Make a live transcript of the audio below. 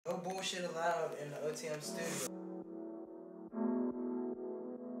shit allowed in the OTM studio.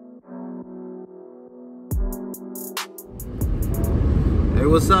 Hey,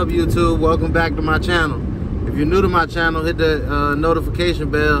 what's up, YouTube? Welcome back to my channel. If you're new to my channel, hit the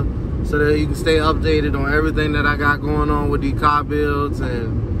notification bell so that you can stay updated on everything that I got going on with these car builds,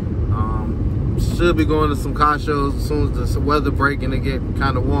 and should be going to some car shows as soon as the weather break and it get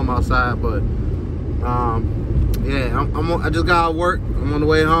kind of warm outside. But yeah, I just got out of work. I'm on the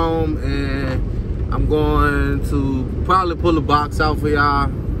way home, and I'm going to probably pull the box out for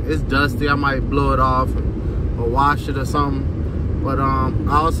y'all. It's dusty. I might blow it off or wash it or something. But I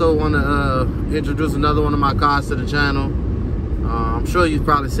also want to introduce another one of my cars to the channel. I'm sure you've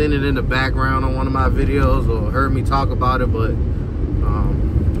probably seen it in the background on one of my videos or heard me talk about it, but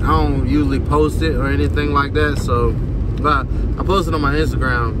I don't usually post it or anything like that. So, but I post it on my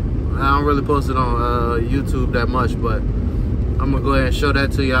Instagram. I don't really post it on YouTube that much, but I'm gonna go ahead and show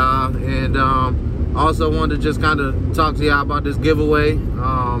that to y'all. And I also wanted to just kind of talk to y'all about this giveaway.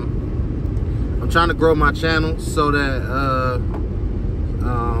 I'm trying to grow my channel so that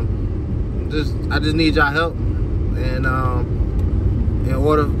I just need y'all help, and in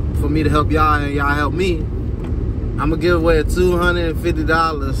order for me to help y'all and y'all help me, I'm gonna give away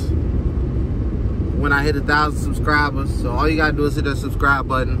 $250 when I hit 1,000 subscribers. So all you gotta do is hit that subscribe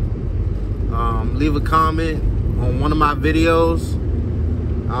button, leave a comment on one of my videos,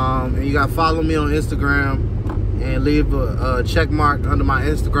 and you gotta follow me on Instagram and leave a check mark under my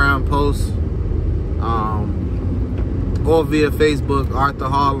Instagram post, or via Facebook, Arthur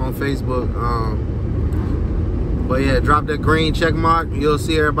Hall on Facebook. But yeah, drop that green check mark. You'll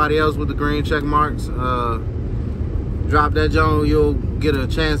see everybody else with the green check marks. Drop that joint, you'll get a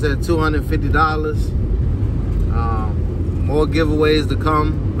chance at $250. More giveaways to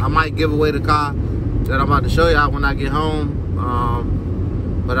come. I might give away the car that I'm about to show y'all when I get home.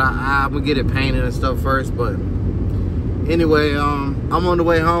 But I'm gonna get it painted and stuff first. But anyway, I'm on the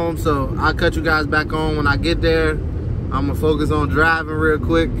way home, so I'll cut you guys back on when I get there. I'm gonna focus on driving real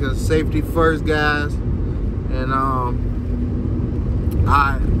quick, cause safety first, guys. And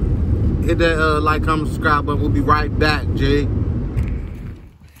I hit that like, comment, subscribe button. We'll be right back, Jay.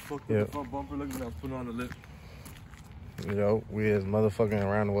 Fuck the front bumper, look at that, put on the lip. You know, we is motherfucking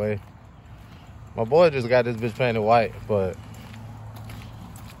around the way. My boy just got this bitch painted white, but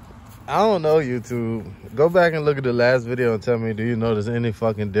I don't know, YouTube. Go back and look at the last video and tell me, do you notice any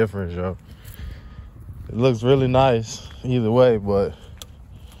fucking difference, yo? It looks really nice either way, but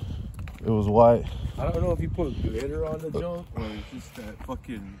it was white. I don't know if you put glitter on the junk or it's just that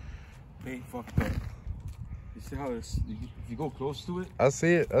fucking paint fucked up. You see how it's, if you go close to it? I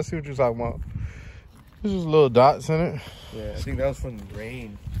see it. I see what you're talking about. There's just little dots in it. Yeah, I think that was from the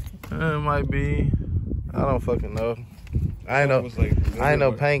rain. It might be. I don't fucking know. I ain't Like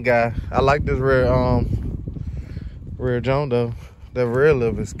no paint guy. I like this rear joint though. That rear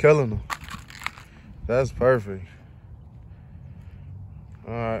lip is killing them. That's perfect.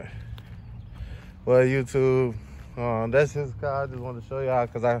 All right. Well, YouTube, that's his car. I just wanted to show y'all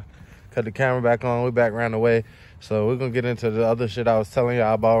because I cut the camera back on. We're back around the way. So we're going to get into the other shit I was telling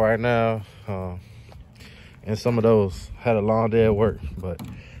y'all about right now. And some of those had a long day at work. But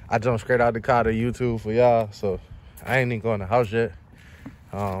I jumped straight out the car to YouTube for y'all. So I ain't even going to the house yet.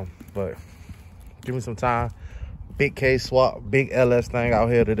 But give me some time. Big K swap, big LS thing out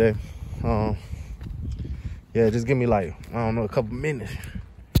here today. Yeah, just give me like, I don't know, a couple minutes.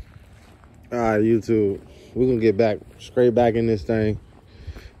 All right, YouTube, we're gonna get back, straight back in this thing.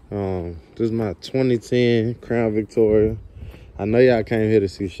 This is my 2010 Crown Victoria. I know y'all came here to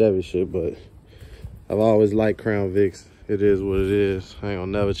see Chevy shit, but I've always liked Crown Vics. It is what it is. I ain't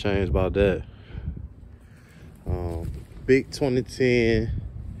gonna never change about that. Big 2010,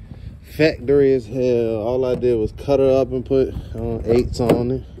 factory as hell. All I did was cut her up and put 8s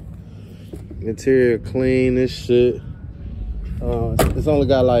on it. Interior clean as shit. It's only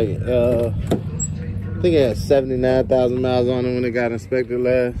got like, I think it had 79,000 miles on it when it got inspected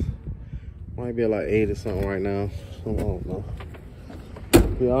last. Might be like 8 or something right now. I don't know. To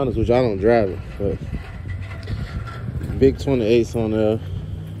be honest with you, I don't drive it, but big 28s on there.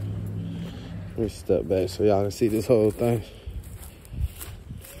 Let me step back so y'all can see this whole thing.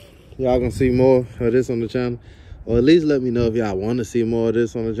 Y'all gonna see more of this on the channel, or at least let me know if y'all want to see more of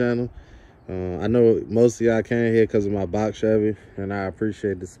this on the channel. I know most of y'all came here because of my Box Chevy, and I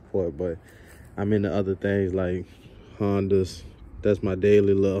appreciate the support, but I'm into other things like Hondas. That's my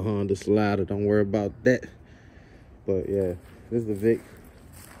daily little Honda slider. Don't worry about that. But yeah, this is the Vic.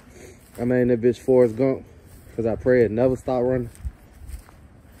 I named that bitch Forrest Gump because I pray it never stop running.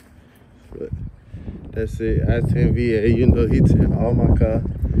 But that's it. I 10 VA, you know he 10 all my car.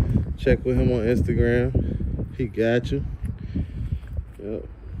 Check with him on Instagram. He got you. Yep.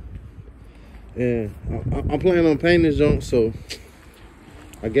 And I'm planning on painting this junk, so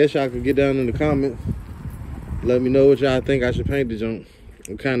I guess y'all could get down in the comments. Let me know what y'all think I should paint the junk.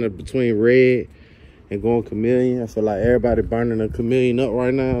 I'm kind of between red and going chameleon. I feel like everybody burning a chameleon up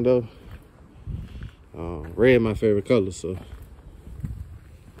right now, though. Red my favorite color, so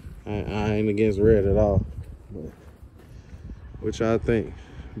I ain't against red at all. But what y'all think?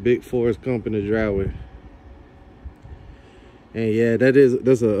 Big Forest Company driveway. And yeah,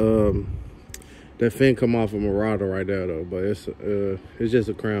 that's a that fin come off a Marauder right there though, but it's just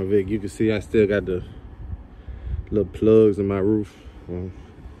a Crown Vic. You can see I still got the little plugs in my roof. I'm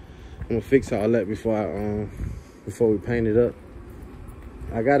gonna fix all that before we paint it up.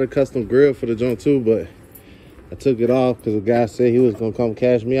 I got a custom grill for the joint too, but I took it off because the guy said he was gonna come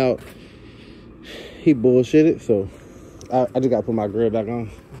cash me out. He bullshitted, so I just gotta put my grill back on.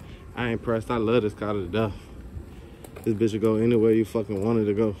 I ain't pressed. I love this car to death. This bitch will go anywhere you fucking want it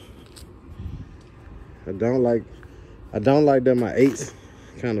to go. I don't like that my 8s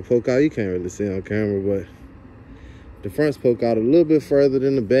kind of poke out. You can't really see on camera, but the fronts poke out a little bit further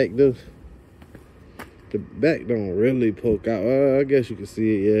than the back does. The back don't really poke out. I guess you can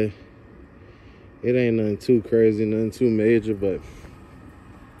see it, yeah. It ain't nothing too crazy, nothing too major, but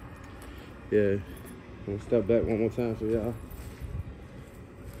yeah. I'm gonna step back one more time for y'all.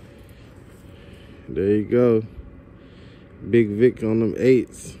 There you go. Big Vic on them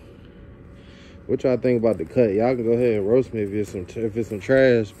 8s. What y'all think about the cut? Y'all can go ahead and roast me if it's some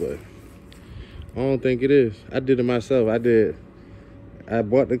trash, but I don't think it is. I did it myself. I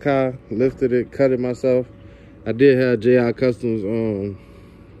bought the car, lifted it, cut it myself. I did have JR Customs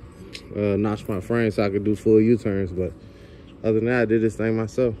notch my frame so I could do full U-turns, but other than that, I did this thing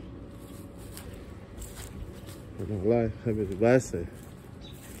myself. I don't lie, that bitch blasting.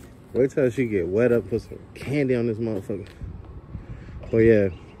 Wait till she get wet up, put some candy on this motherfucker. Oh yeah,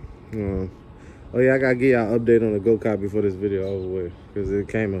 oh yeah, I gotta give y'all an update on the go-kart before this video over with, because it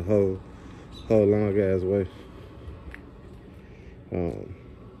came a whole long ass way.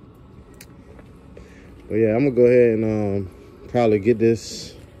 But yeah, I'm gonna go ahead and probably get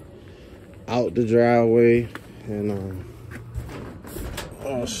this out the driveway and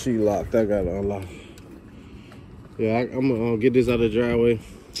oh, she locked. I gotta unlock. Yeah, I'm gonna get this out of the driveway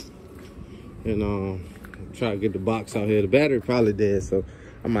and try to get the box out here. The battery probably dead, so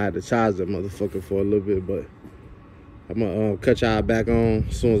I might have to charge that motherfucker for a little bit, but I'm gonna cut y'all back on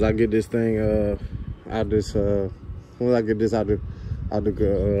as soon as I get this thing out this as soon as I get this out the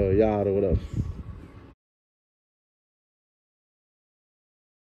yard or whatever.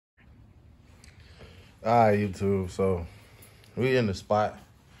 All right, YouTube, so we in the spot.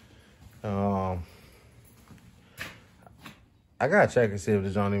 I gotta check and see if the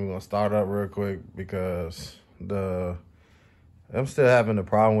joint even gonna start up real quick, because I'm still having the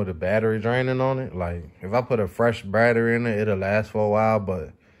problem with the battery draining on it. Like, if I put a fresh battery in it, it'll last for a while,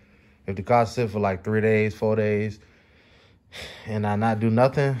 but if the car sit for like 3 days, 4 days, and I not do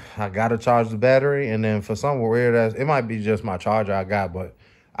nothing, I gotta charge the battery. And then for some weird ass, it might be just my charger I got, but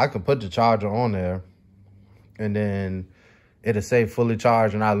I could put the charger on there and then it'll say fully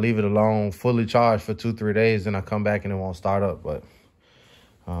charged, and I leave it alone fully charged for 2-3 days, and I come back and it won't start up. But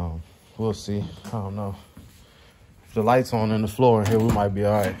we'll see. I don't know. If the light's on in the floor in here, we might be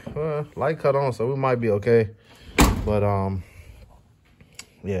all right. Well, light cut on, so we might be okay. But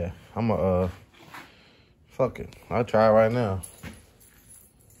yeah, I'm gonna fuck it. I'll try it right now.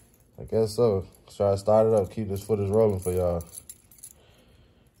 I guess so. Let's try to start it up. Keep this footage rolling for y'all.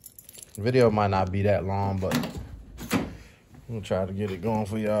 The video might not be that long, but I'm gonna try to get it going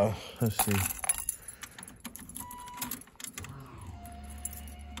for y'all. Let's see.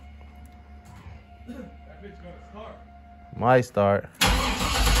 That bitch gonna start. Might start.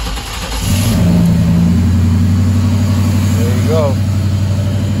 There you go.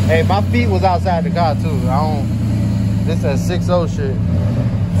 Hey, my feet was outside the car too. This that 6.0 shit.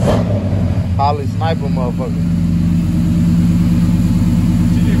 Holly sniper motherfucker.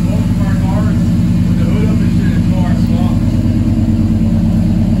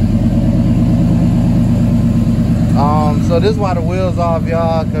 So this is why the wheels off,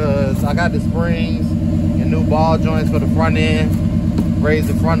 y'all, cause I got the springs and new ball joints for the front end. Raise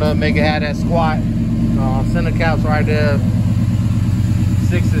the front up, make it have that squat. Center caps right there.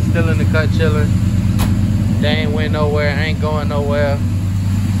 6 is still in the cut chilling. They ain't went nowhere, ain't going nowhere.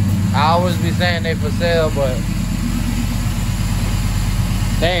 I always be saying they for sale, but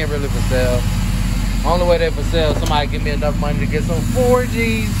they ain't really for sale. Only way they for sale, somebody give me enough money to get some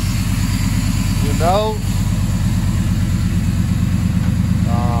 4Gs, you know?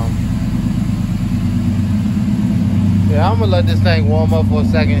 Yeah, I'm gonna let this thing warm up for a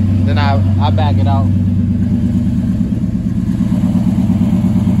second, then I back it out.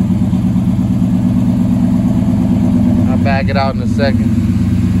 I'll back it out in a second.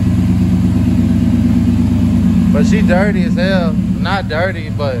 But she dirty as hell. Not dirty,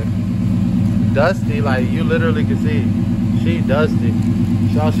 but dusty. Like, you literally can see she dusty.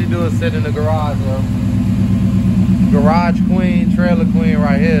 So all she do is sit in the garage, bro. Garage queen, trailer queen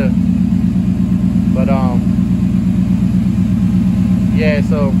right here. But yeah,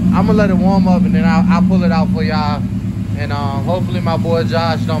 so I'm gonna let it warm up and then I'll pull it out for y'all. And hopefully my boy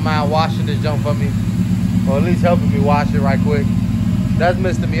Josh don't mind washing this junk for me, or at least helping me wash it right quick. That's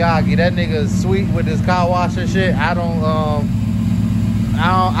Mr. Miyagi. That nigga is sweet with his car wash and shit. I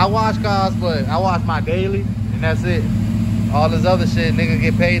wash cars, but I wash my daily and that's it. All this other shit, nigga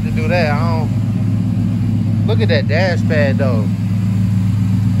get paid to do that. Look at that dash pad though.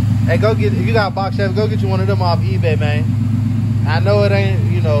 Hey, go get, if you got a Box Chevy, go get you one of them off eBay, man. I know it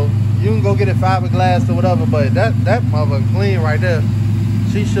ain't, you know, you can go get it fiberglass or whatever, but that motherfucker clean right there.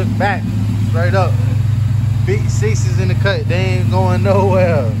 She shook back, straight up. Big sixes in the cut, they ain't going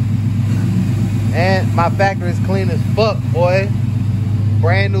nowhere. And my factory's clean as fuck, boy.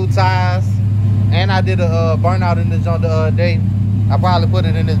 Brand new tires. And I did a burnout in this joint the other day. I probably put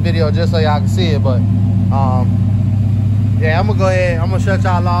it in this video just so y'all can see it, but yeah, I'm gonna go ahead, I'm gonna shut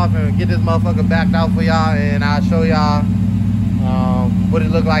y'all off and get this motherfucker backed out for y'all, and I'll show y'all what it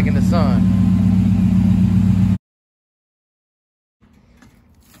look like in the sun.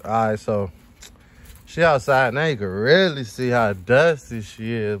 Alright, so she outside now. You can really see how dusty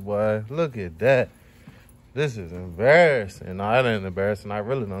she is, boy. Look at that. This is embarrassing. No, that ain't embarrassing. I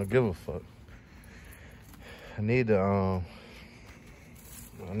really don't give a fuck. I need to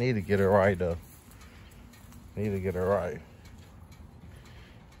get it right though. Need to get it right.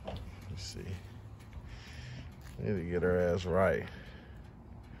 Let's see. Need to get her ass right.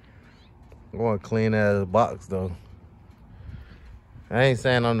 I want a clean ass box though. I ain't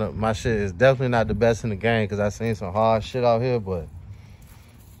saying my shit is definitely not the best in the game, because I seen some hard shit out here, but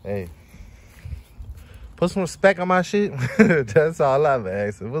hey, put some respect on my shit. That's all I'm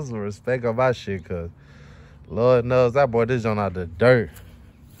asking. Put some respect on my shit, cause Lord knows I brought this joint out the dirt.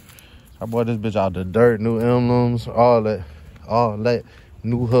 I brought this bitch out the dirt, new emblems, all that,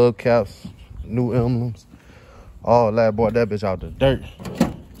 new hubcaps, new emblems, all that. Brought that bitch out the dirt.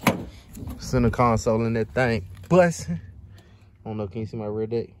 Center console in that thing, busting. I don't know, can you see my rear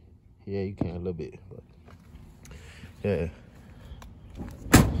deck? Yeah, you can a little bit, but yeah.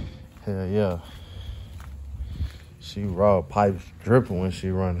 Hell yeah. She raw, pipes dripping when she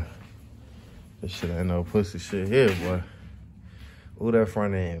running. This shit ain't no pussy shit here, boy. Ooh, that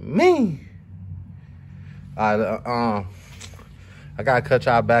front end mean. All right, I gotta cut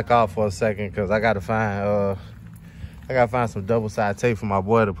y'all back off for a second, because I gotta find some double-sided tape for my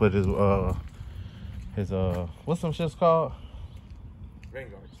boy to put his what's some shit's called? Rain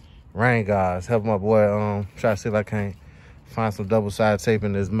guards. Rain guards. Help my boy try to see if I can't find some double-sided tape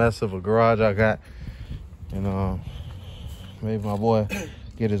in this mess of a garage I got. And maybe my boy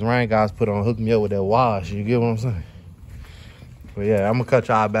get his rain guards put on, hook me up with that wash. You get what I'm saying? But yeah, I'm gonna cut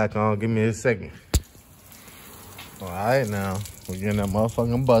y'all back on. Give me a second. All right, now we're getting that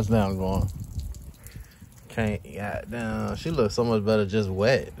motherfucking bust down going. Can't, goddamn. She looks so much better just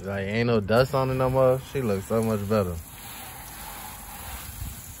wet. Like, ain't no dust on it no more. She looks so much better.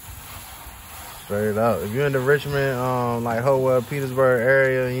 Straight up. If you're in the Richmond, like Hopewell, Petersburg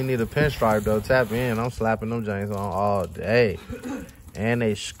area, and you need a pinstripe though, tap in. I'm slapping them James on all day. And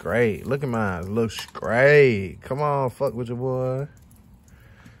they straight. Look at mine. Looks straight. Come on, fuck with your boy.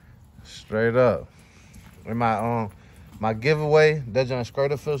 Straight up. And my giveaway, that joint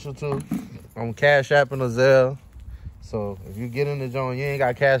straight official too. I'm Cash App and a Zelle. So if you get in the joint, you ain't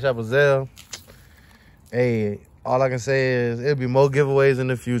got Cash App or Zelle, hey, all I can say is it'll be more giveaways in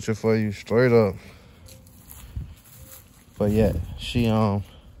the future for you, straight up. But yeah, she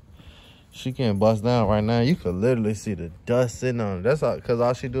can't bust down right now. You could literally see the dust sitting on it. That's all, cause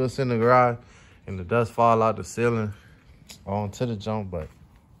all she do is sit in the garage and the dust fall out the ceiling onto the jump. But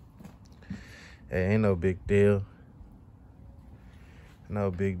hey, ain't no big deal. No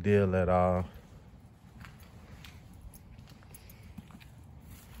big deal at all.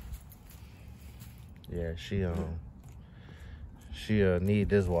 Yeah, she need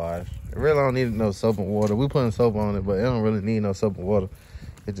this wash. It really don't need no soap and water. We putting soap on it, but it don't really need no soap and water.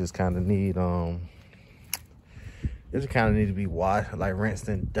 It just kind of need it just kind of need to be washed, like rinsed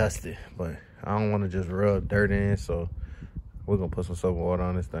and dusted. But I don't want to just rub dirt in, so we're gonna put some soap and water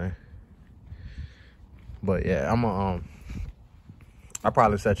on this thing. But yeah, I'll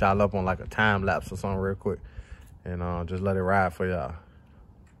probably set y'all up on like a time lapse or something real quick, and just let it ride for y'all.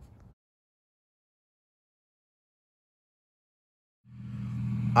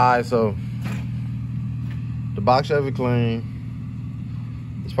 All right, so the Box Chevy clean.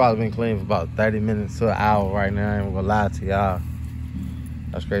 It's probably been clean for about 30 minutes to an hour right now. I ain't gonna lie to y'all.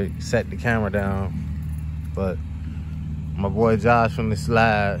 That's great. Set the camera down. But my boy Josh from the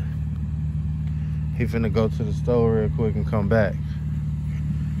slide, he finna go to the store real quick and come back.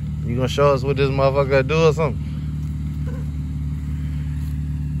 You gonna show us what this motherfucker do or something?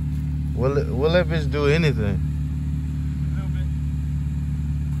 Will that bitch do anything? A little bit.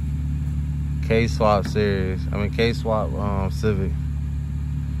 K-Swap series. I mean K-Swap Civic.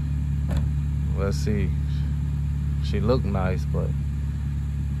 Let's see. She look nice, but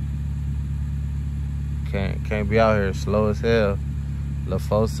can't be out here slow as hell. Little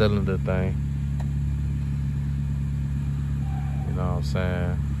 4-cylinder thing. You know what I'm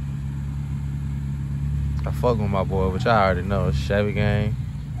saying? I fuck with my boy, which I already know. It's Chevy gang,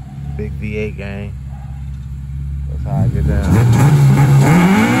 big V8 gang. That's how I get down.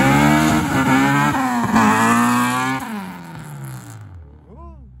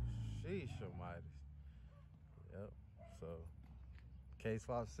 Sheesh, almighty. Yep. So,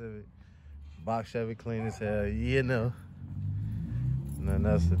 K-Swap Civic, Box Chevy clean as hell. You know, nothing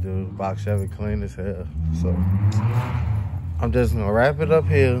else to do. Box Chevy clean as hell. So, I'm just gonna wrap it up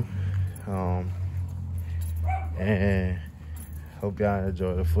here. And hope y'all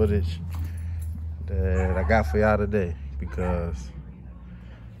enjoy the footage that I got for y'all today, because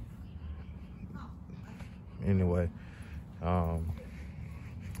anyway,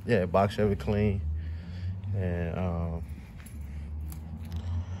 yeah, Box Chevy clean, and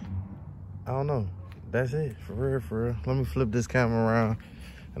I don't know, that's it, for real. Let me flip this camera around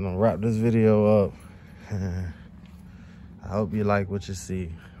and I'll wrap this video up. I hope you like what you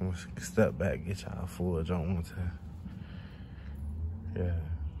see. I'm gonna step back, get y'all full jump one time. Yeah.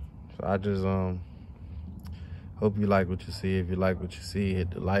 So I just hope you like what you see. If you like what you see, hit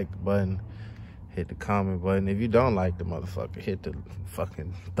the like button, hit the comment button. If you don't like the motherfucker, hit the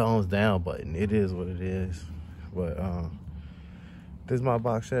fucking thumbs down button. It is what it is. But this is my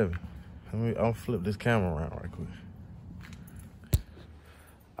Box Chevy. I'll flip this camera around right quick.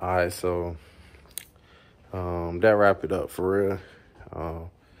 All right, so that wrap it up for real.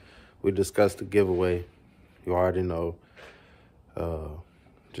 We discussed the giveaway. You already know.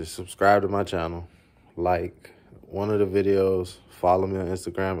 Just subscribe to my channel, like one of the videos, follow me on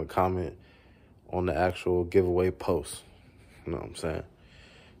Instagram, and comment on the actual giveaway post. You know what I'm saying?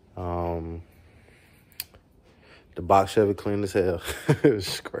 The Box Chevy clean as hell.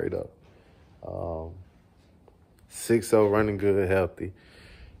 Straight up. 6.0 running good, healthy.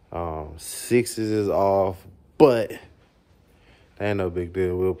 6s is off, but that ain't no big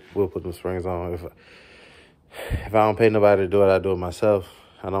deal. We'll put them springs on. If I don't pay nobody to do it, I do it myself.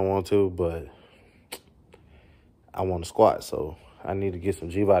 I don't want to, but I want to squat, so I need to get some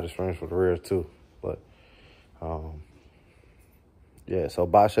G-body springs for the rear too. But yeah, so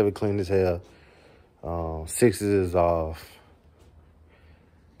Box Chevy clean as hell. 6s is off.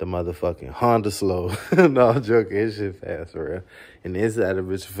 The motherfucking Honda slow. No, I'm joking. It's shit fast, for real. And the inside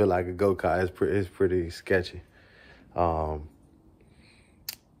of it feel like a go-kart. It's pretty sketchy. And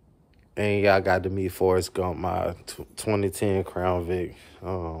y'all got to meet Forrest Gump, my 2010 Crown Vic.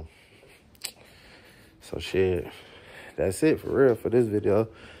 So shit, that's it for real for this video.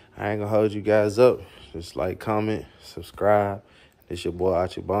 I ain't gonna hold you guys up. Just like, comment, subscribe. It's your boy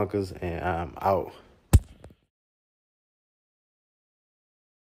Archie Bonkers, and I'm out.